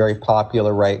marketing is very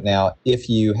popular right now if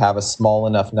you have a small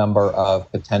enough number of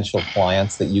potential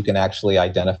clients that you can actually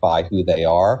identify who they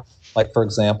are. Like, for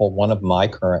example, one of my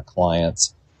current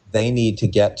clients, they need to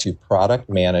get to product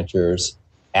managers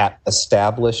at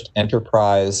established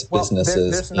enterprise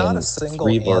businesses in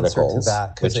 3 verticals,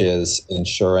 which is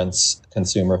insurance,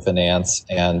 consumer finance,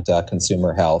 and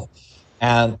consumer health.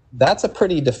 And that's a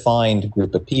pretty defined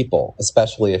group of people,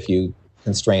 especially if you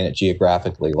constrain it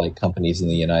geographically, like companies in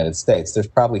the United States. There's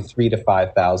probably 3,000 to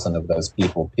 5,000 of those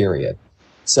people, period.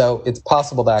 So it's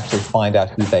possible to actually find out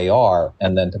who they are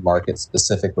and then to market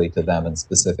specifically to them and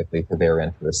specifically to their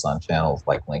interests on channels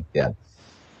like LinkedIn.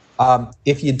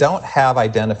 If you don't have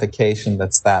identification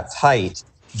that's that tight,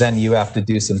 then you have to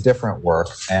do some different work,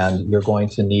 and you're going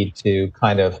to need to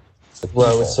kind of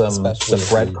throw some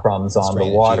breadcrumbs on the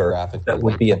water that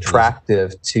would be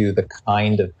attractive to the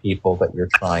kind of people that you're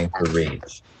trying to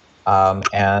reach.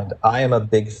 And I am a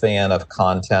big fan of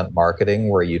content marketing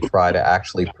where you try to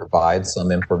actually provide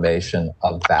some information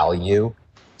of value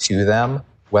to them,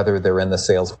 whether they're in the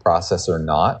sales process or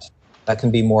not. That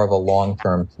can be more of a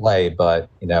long-term play, but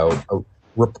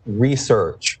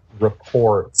research,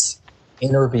 reports,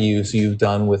 interviews you've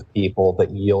done with people that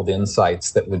yield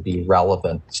insights that would be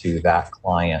relevant to that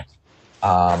client.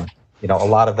 A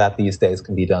lot of that these days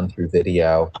can be done through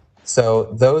video. So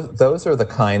those are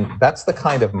that's the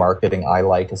kind of marketing I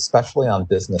like, especially on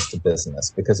business to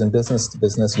business, because in business to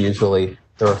business, usually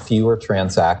there are fewer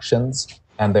transactions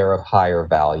and they're of higher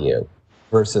value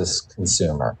versus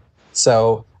consumer.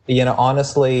 So,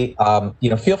 honestly,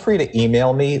 feel free to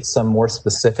email me some more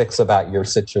specifics about your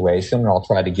situation, and I'll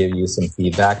try to give you some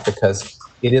feedback, because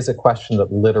it is a question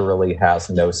that literally has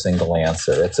no single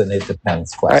answer. It's an it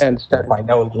depends question. I understand. If I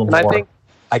know a little more,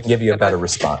 I can give you a better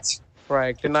response.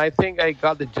 Right. And I think I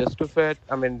got the gist of it.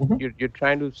 I mean, you're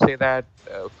trying to say that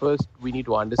first we need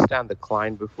to understand the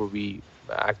client before we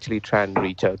actually try and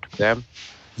reach out to them.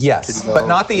 Yes, but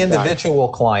not the individual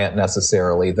client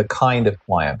necessarily, the kind of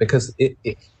client. Because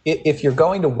if you're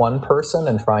going to one person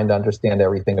and trying to understand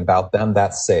everything about them,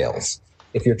 that's sales.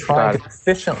 If you're trying to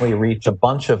efficiently reach a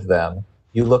bunch of them,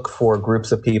 you look for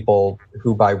groups of people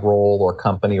who by role or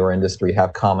company or industry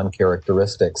have common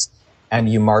characteristics, and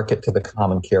you market to the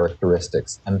common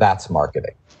characteristics, and that's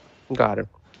marketing. Got it.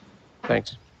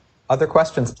 Thanks. Other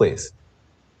questions, please.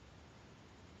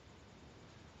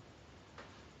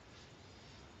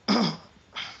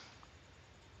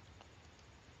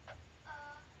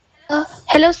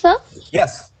 Hello, sir.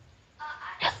 Yes.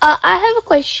 I have a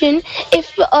question.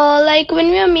 If, when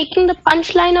we are making the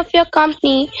punchline of your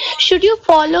company, should you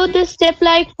follow this step?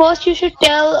 Like, first you should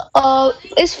tell,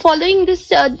 is following this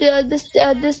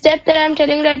the step that I'm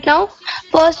telling right now.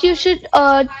 First, you should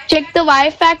check the why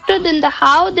factor, then the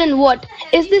how, then what.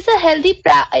 Is this a healthy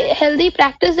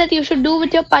practice that you should do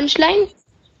with your punchline?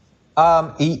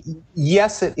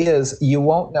 Yes, it is. You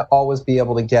won't always be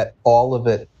able to get all of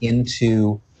it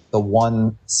into the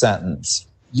one sentence.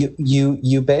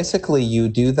 You basically, you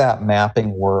do that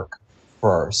mapping work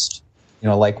first.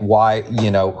 Like why,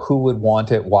 who would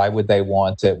want it? Why would they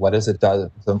want it? What does it do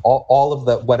to them? All of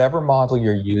the, whatever model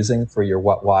you're using for your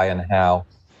what, why, and how,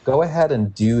 go ahead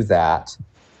and do that.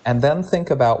 And then think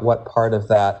about what part of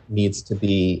that needs to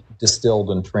be distilled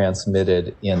and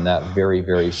transmitted in that very,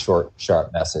 very short,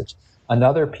 sharp message.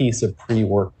 Another piece of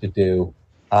pre-work to do,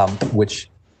 which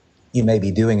you may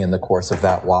be doing in the course of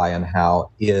that why and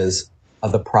how, is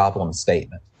the problem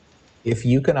statement. If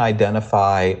you can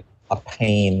identify a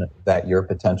pain that your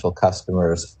potential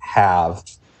customers have,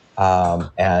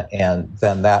 and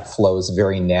then that flows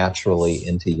very naturally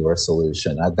into your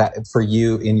solution. That, for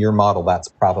you, in your model, that's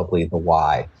probably the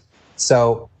why.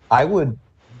 So I would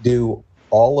do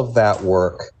all of that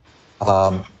work,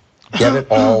 get it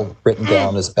all written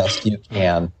down as best you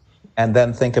can, and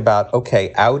then think about,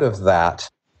 okay, out of that,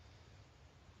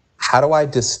 how do I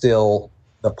distill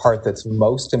the part that's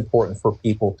most important for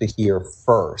people to hear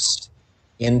first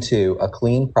into a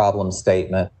clean problem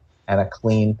statement and a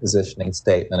clean positioning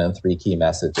statement and 3 key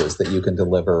messages that you can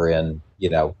deliver in,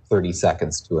 30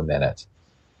 seconds to a minute.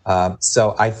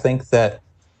 So I think that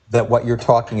what you're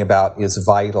talking about is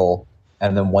vital.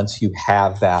 And then once you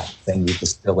have that, then you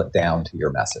distill it down to your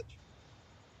message.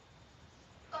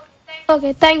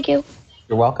 Okay, thank you.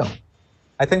 You're welcome.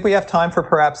 I think we have time for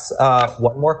perhaps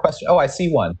one more question. Oh, I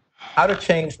see one. How to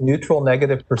change neutral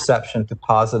negative perception to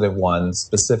positive ones,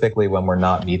 specifically when we're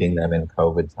not meeting them in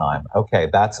COVID time. Okay,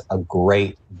 that's a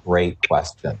great, great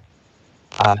question.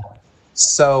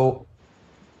 So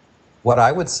what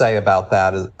I would say about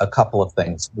that is a couple of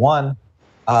things. One,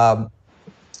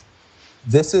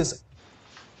 this is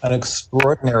an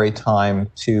extraordinary time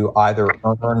to either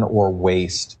earn or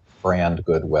waste brand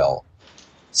goodwill.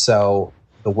 So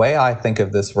the way I think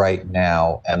of this right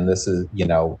now, and this is,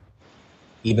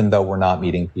 even though we're not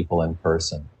meeting people in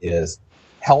person, is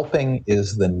helping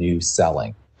is the new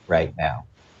selling right now.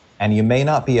 And you may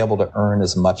not be able to earn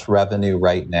as much revenue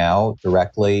right now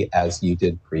directly as you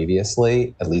did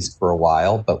previously, at least for a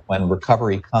while. But when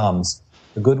recovery comes,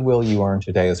 the goodwill you earn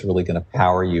today is really going to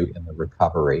power you in the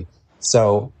recovery.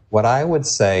 So what I would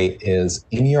say is,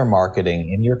 in your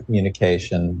marketing, in your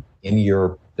communication, in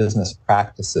your business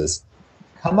practices,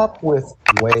 come up with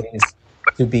ways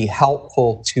to be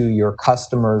helpful to your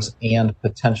customers and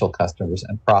potential customers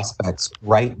and prospects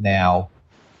right now,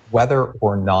 whether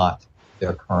or not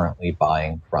they're currently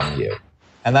buying from you.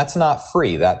 And that's not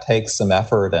free. That takes some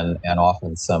effort and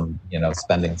often some,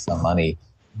 spending some money.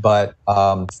 But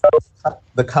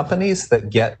the companies that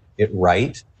get it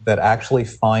right that actually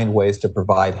find ways to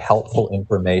provide helpful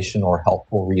information or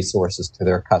helpful resources to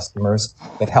their customers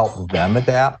that help them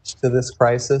adapt to this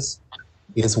crisis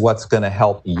is what's going to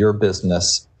help your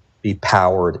business be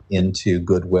powered into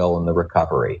goodwill and the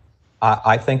recovery.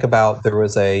 I think about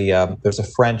there's a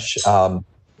French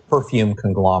perfume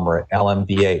conglomerate,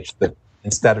 LMVH, that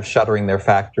instead of shuttering their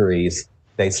factories,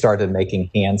 they started making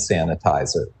hand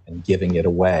sanitizer and giving it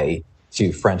away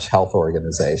to French health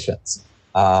organizations.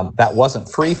 That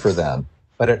wasn't free for them,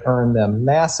 but it earned them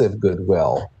massive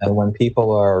goodwill. And when people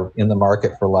are in the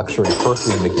market for luxury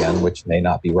perfume again, which may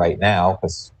not be right now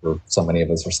because so many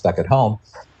of us are stuck at home,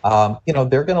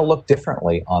 they're going to look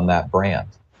differently on that brand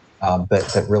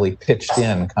that really pitched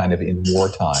in kind of in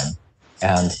wartime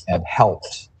and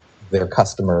helped their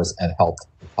customers and helped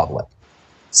the public.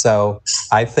 So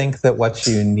I think that what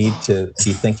you need to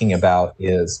be thinking about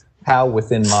is how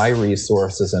within my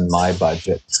resources and my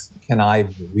budget can I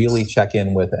really check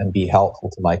in with and be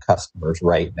helpful to my customers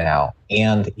right now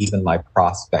and even my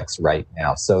prospects right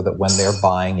now so that when they're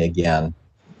buying again,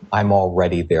 I'm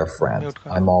already their friend.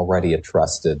 I'm already a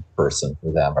trusted person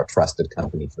for them, or trusted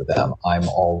company for them. I'm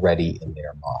already in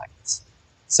their minds.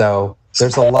 So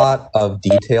there's a lot of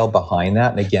detail behind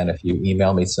that. And again, if you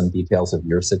email me some details of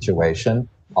your situation,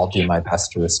 I'll do my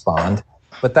best to respond.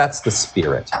 But that's the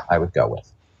spirit I would go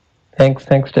with. Thanks,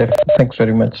 Jeff. Thanks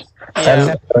very much.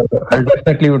 Yeah. I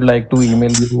definitely would like to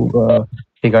email you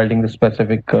regarding the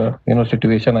specific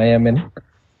situation I am in.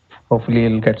 Hopefully,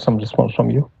 I'll get some response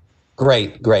from you.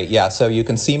 Great. Yeah, so you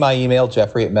can see my email,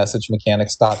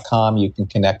 Jeffery@messagemechanics.com. You can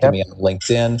connect to me on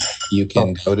LinkedIn. You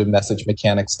can go to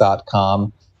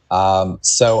messagemechanics.com.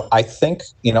 So I think,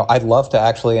 I'd love to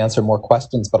actually answer more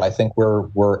questions, but I think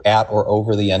we're at or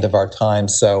over the end of our time.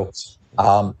 So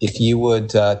if you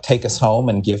would take us home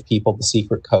and give people the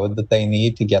secret code that they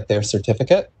need to get their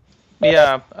certificate.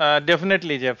 Yeah,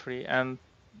 definitely, Jeffrey. And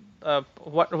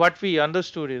what we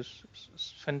understood is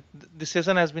this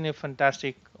session has been a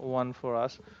fantastic one for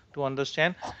us to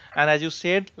understand. And as you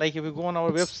said, like if you go on our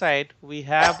website, we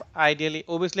have ideally,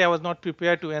 obviously I was not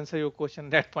prepared to answer your question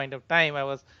at that point of time. I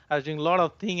was doing a lot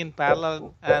of things in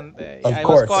parallel, and I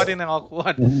was caught in an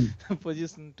awkward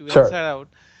position to answer out.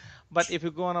 But if you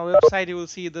go on our website, you will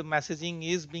see the messaging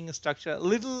is being structured a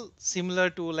little similar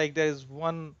to, like, there is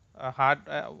one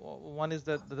one is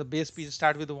the base page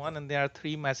start with one, and there are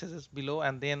 3 messages below,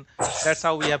 and then that's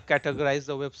how we have categorized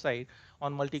the website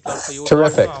on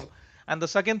multicloudforyou.com. And the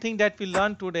second thing that we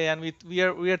learned today, and we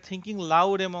are thinking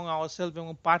loud among ourselves,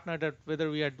 among partners, that whether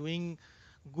we are doing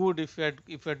good, if we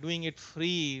are doing it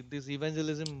free, this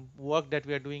evangelism work that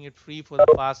we are doing it free for the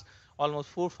past almost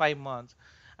 4 or 5 months.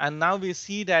 And now we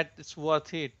see that it's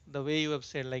worth it, the way you have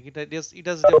said. Like it has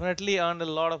definitely earned a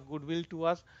lot of goodwill to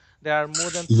us. There are more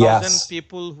than 1,000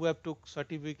 people who have took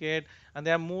certificate, and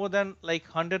there are more than like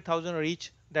 100,000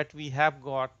 reach that we have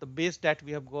got. The base that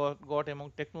we have got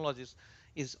among technologists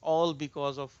is all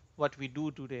because of what we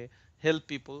do today. Help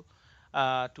people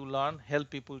to learn, help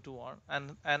people to earn,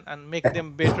 and make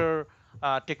them better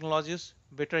technologists,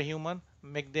 better human,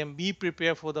 make them be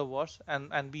prepared for the worst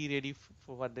and be ready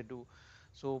for what they do.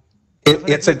 So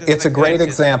it's a great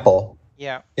example.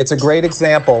 Yeah, it's a great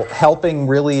example. Helping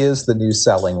really is the new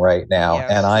selling right now,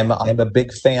 and I'm a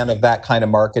big fan of that kind of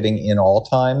marketing in all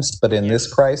times. But in this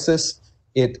crisis,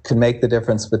 it can make the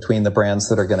difference between the brands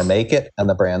that are going to make it and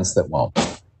the brands that won't.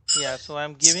 Yeah. So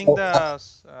I'm giving the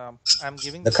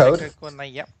code.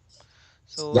 Yeah.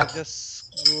 So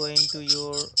just go into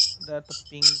the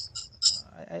ping.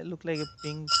 I look like a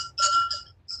ping.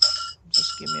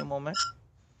 Just give me a moment.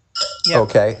 Yeah.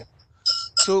 Okay.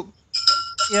 So,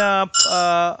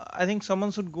 I think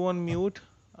someone should go on mute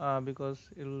because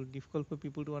it will be difficult for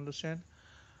people to understand.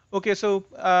 Okay, so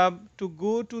to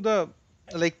go to the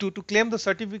to claim the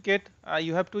certificate,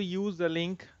 you have to use the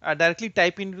link. Directly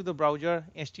type into the browser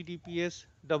https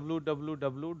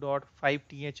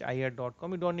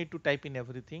www.5thir.com. You don't need to type in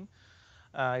everything.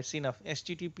 It's enough.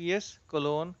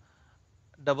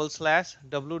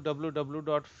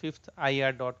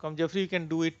 https://www.5thir.com. Jeffrey, you can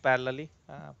do it parallelly.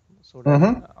 So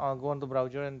that I'll go on the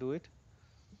browser and do it.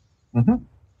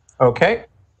 Okay.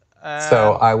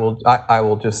 So I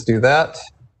will just do that.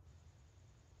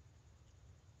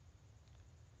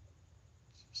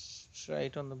 Try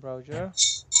it on the browser.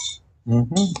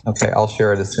 Okay, I'll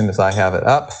share it as soon as I have it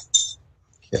up.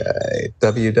 Okay,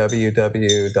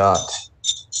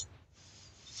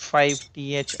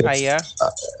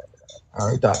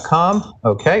 www.5thir.com.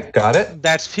 Okay, got it.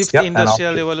 That's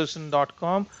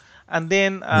 5thindustrialrevolution.com. And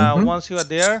then once you are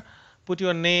there, put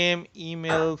your name,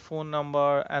 email, phone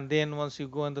number, and then once you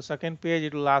go on the second page,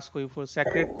 it will ask you for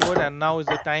secret code. And now is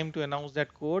the time to announce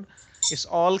that code. It's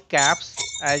all caps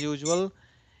as usual.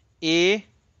 A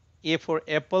for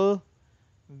apple,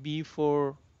 B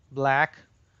for black,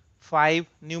 5,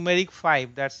 numeric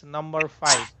 5, that's number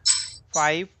 5,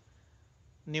 5,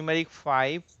 numeric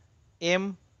 5,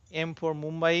 M for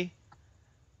Mumbai,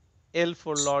 L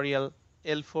for L'Oreal,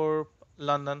 L for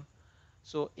London.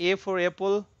 So A for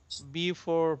apple, B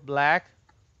for black,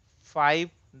 5,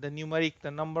 the numeric,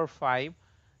 the number 5,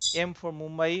 M for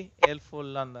Mumbai, L for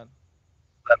London.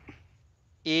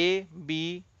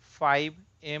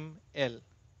 AB5ML.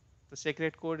 The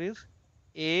secret code is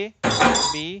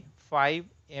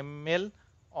AB5ML,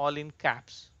 all in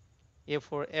caps. A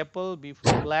for apple, B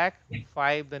for black,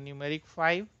 5, the numeric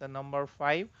 5, the number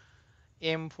 5,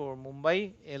 M for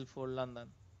Mumbai, L for London.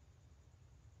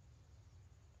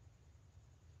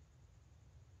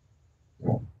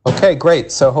 Okay,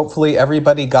 great. So hopefully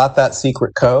everybody got that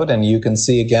secret code, and you can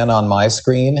see again on my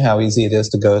screen how easy it is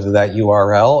to go to that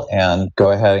URL and go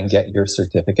ahead and get your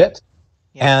certificate.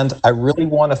 Yeah. And I really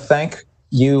want to thank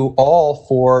you all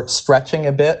for stretching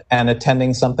a bit and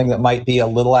attending something that might be a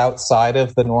little outside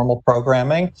of the normal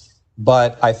programming.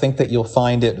 But I think that you'll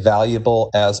find it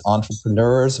valuable as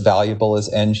entrepreneurs, valuable as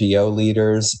NGO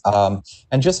leaders,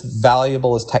 and just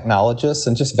valuable as technologists,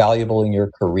 and just valuable in your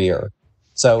career.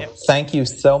 So thank you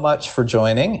so much for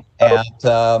joining, and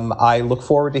I look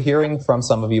forward to hearing from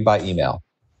some of you by email.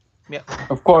 Yeah,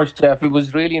 of course, Jeff. It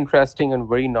was really interesting and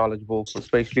very knowledgeable,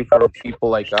 especially for people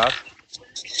like us.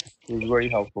 It was very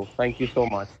helpful. Thank you so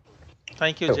much.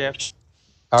 Thank you, Jeff.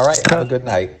 All right, have a good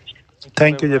night.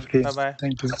 Thank you, Jeffrey. Bye-bye.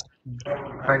 Thank you.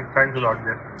 Thanks a lot,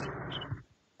 Jeff.